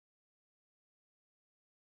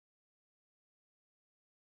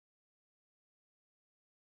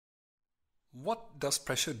What does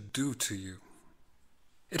pressure do to you?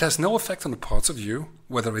 It has no effect on the parts of you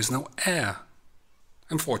where there is no air.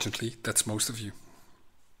 Unfortunately, that's most of you.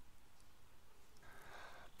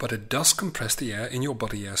 But it does compress the air in your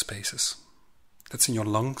body air spaces. That's in your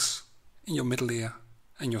lungs, in your middle ear,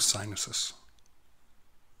 and your sinuses.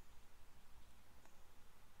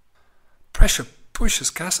 Pressure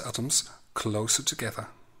pushes gas atoms closer together.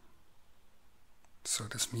 So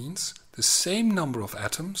this means the same number of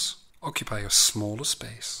atoms occupy a smaller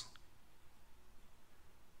space.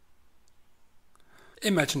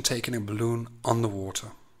 Imagine taking a balloon underwater.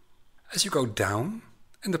 As you go down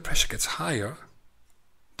and the pressure gets higher,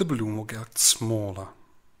 the balloon will get smaller.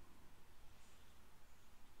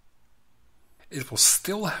 It will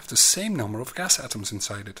still have the same number of gas atoms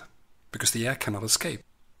inside it, because the air cannot escape.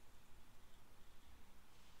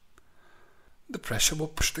 The pressure will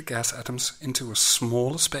push the gas atoms into a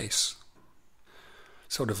smaller space.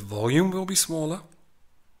 So the volume will be smaller,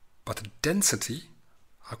 but the density,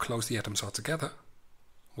 how close the atoms are together,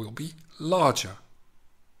 will be larger.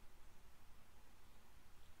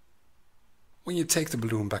 When you take the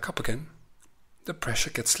balloon back up again, the pressure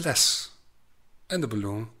gets less and the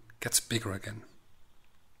balloon gets bigger again.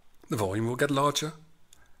 The volume will get larger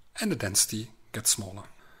and the density gets smaller.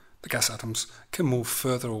 The gas atoms can move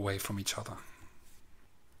further away from each other.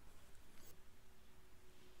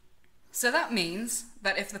 So that means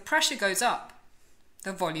that if the pressure goes up,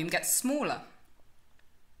 the volume gets smaller.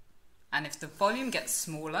 And if the volume gets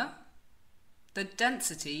smaller, the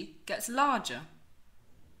density gets larger.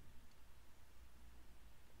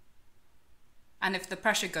 And if the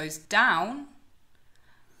pressure goes down,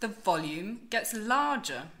 the volume gets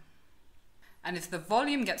larger. And if the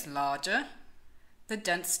volume gets larger, the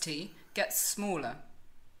density gets smaller.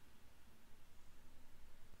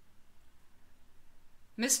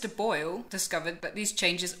 Mr. Boyle discovered that these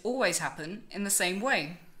changes always happen in the same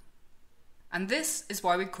way. And this is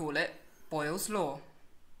why we call it Boyle's law.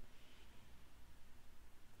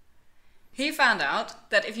 He found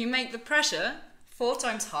out that if you make the pressure 4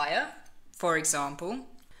 times higher, for example,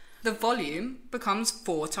 the volume becomes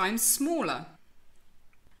 4 times smaller.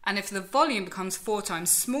 And if the volume becomes 4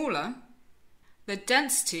 times smaller, the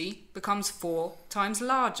density becomes 4 times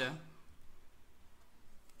larger.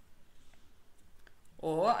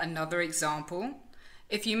 Or another example,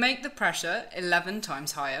 if you make the pressure 11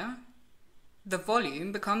 times higher, the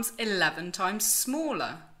volume becomes 11 times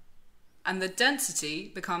smaller and the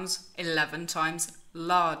density becomes 11 times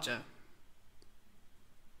larger.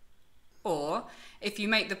 Or if you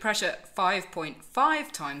make the pressure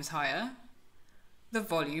 5.5 times higher, the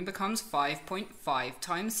volume becomes 5.5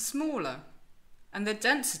 times smaller and the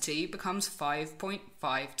density becomes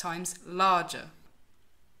 5.5 times larger.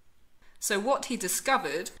 So what he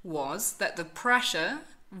discovered was that the pressure,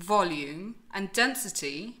 volume and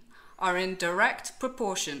density are in direct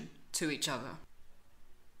proportion to each other.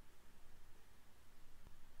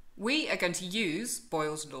 We are going to use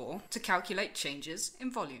Boyle's law to calculate changes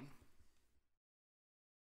in volume.